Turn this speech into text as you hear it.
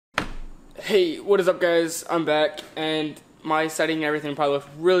Hey, what is up guys? I'm back, and my setting and everything probably looks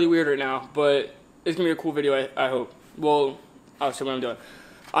really weird right now, but it's gonna be a cool video, I hope. Well, I'll show what I'm doing.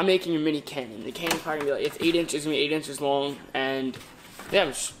 I'm making a mini cannon. The cannon's probably gonna be like, it's 8 inches, it's gonna be 8 inches long, and yeah, I'm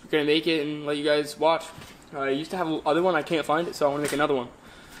just gonna make it and let you guys watch. I used to have another one, I can't find it, so I wanna make another one.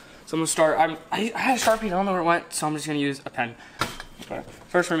 So I'm gonna start, I had a Sharpie, I don't know where it went, so I'm just gonna use a pen. Okay.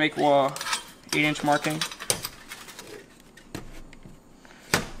 First we're gonna make 8-inch marking.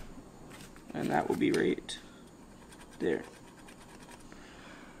 And that will be right there.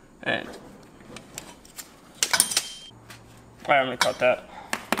 And alright, I'm gonna cut that.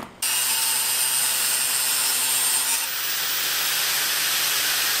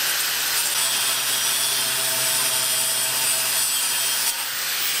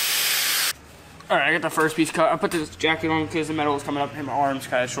 Alright, I got the first piece cut. I put this jacket on because the metal is coming up and my arms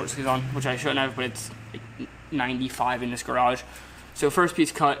kind of short sleeves on, which I shouldn't have, but it's like 95 in this garage. So first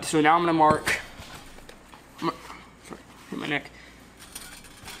piece cut. So now I'm gonna mark. Sorry, hit my neck.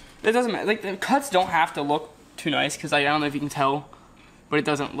 It doesn't matter. Like the cuts don't have to look too nice because I don't know if you can tell, but it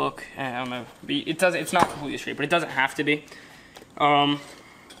doesn't look. I don't know. It doesn't. It's not completely straight, but it doesn't have to be. So now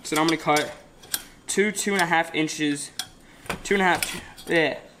I'm gonna cut 2.5 inches,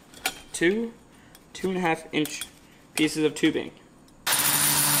 2.5 inch pieces of tubing.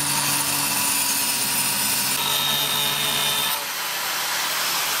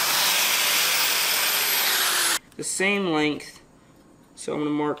 The same length, so I'm going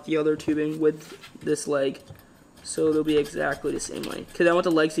to mark the other tubing with this leg, so they'll be exactly the same length, because I want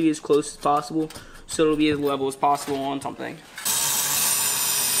the legs to be as close as possible, so it'll be as level as possible on something.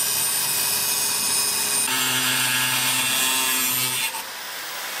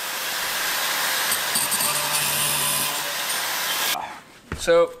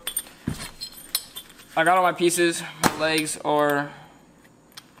 So, I got all my pieces. My legs are,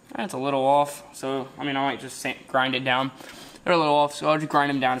 it's a little off, so I mean I might just grind it down. They're a little off, so I'll just grind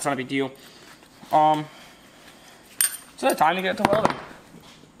them down. It's not a big deal. So it's time to get to welding.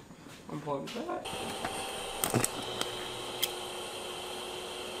 Unplug that.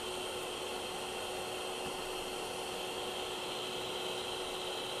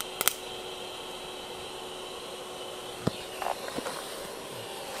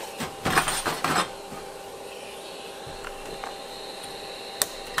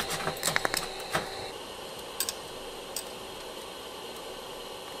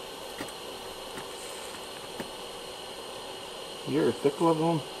 You're a thick glove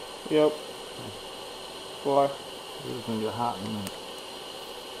on? Yep. Why? This is gonna get hot in a minute.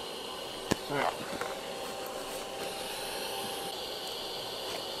 Alright.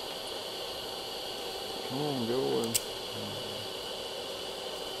 Come on, go away.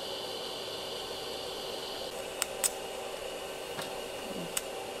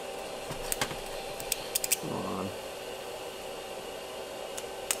 Come on.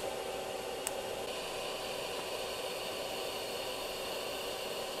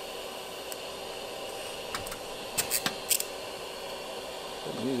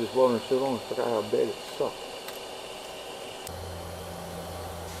 You just welding so long, I forgot how bad it sucks.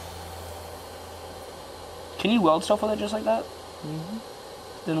 Can you weld stuff with it just like that? Mm-hmm.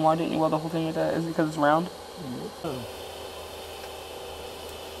 Then why didn't you weld the whole thing like that? Is it because it's round? Mm-hmm.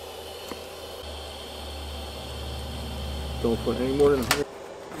 Don't put any more than 100.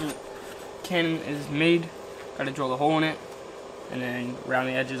 Cannon is made. Gotta drill the hole in it, and then round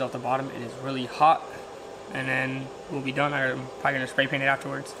the edges off the bottom. It is really hot, and then we'll be done. I'm probably gonna spray paint it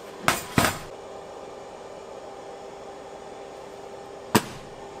afterwards.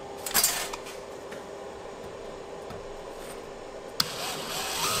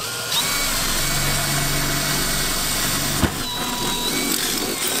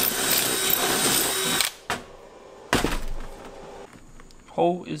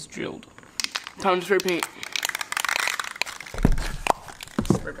 Hole is drilled. Time to spray paint.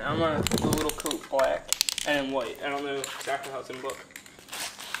 I'm gonna do a little coat black and then white. I don't know exactly how it's gonna look.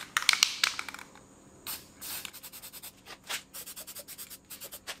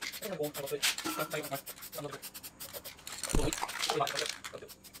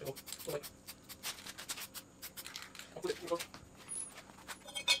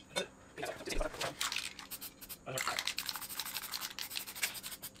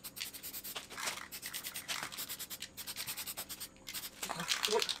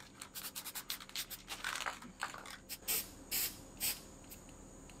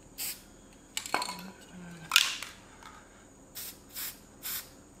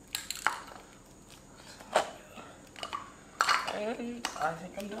 And I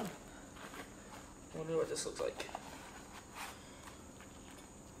think I'm done. I wonder what this looks like.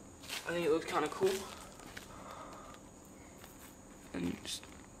 I think it looks kind of cool. And just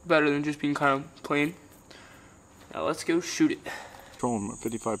better than just being kind of plain. Now let's go shoot it. Trolling,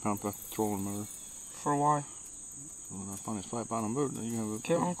 55-pound trolling motor. For why? So when I find this 5-pound boat, then you have a...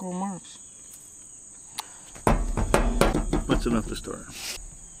 Get Uncle Mark's. That's enough to start.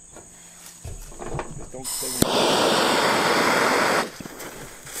 Don't take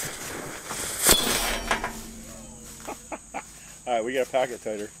Alright, we got a packet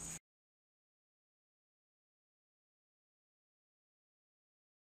tighter.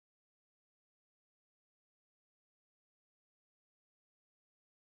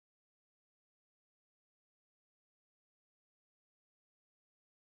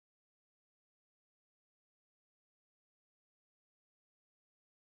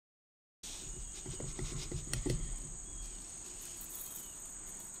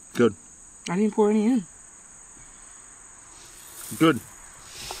 Good. I didn't pour any in. Good.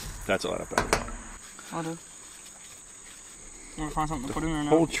 That's a lot of packet. I'll do. You want to find something to put in there now?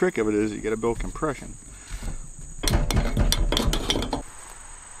 The whole trick of it is you got to build compression.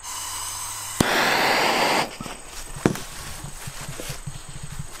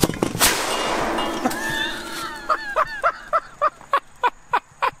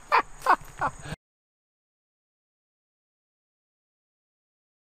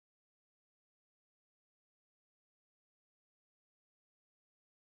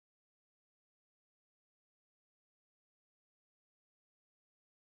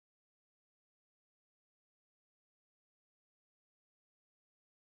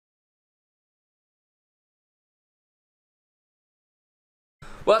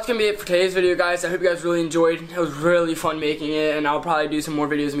 Well, that's going to be it for today's video, guys. I hope you guys really enjoyed. It was really fun making it, and I'll probably do some more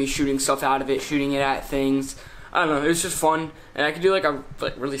videos of me shooting stuff out of it, shooting it at things. I don't know, it was just fun, and I could do like a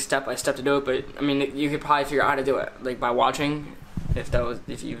really step-by-step to do it, but I mean, you could probably figure out how to do it, like by watching, if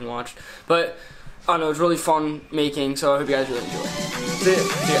you even watched. But I don't know, it was really fun making, so I hope you guys really enjoyed. See you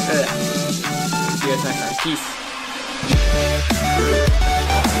guys next time. Peace.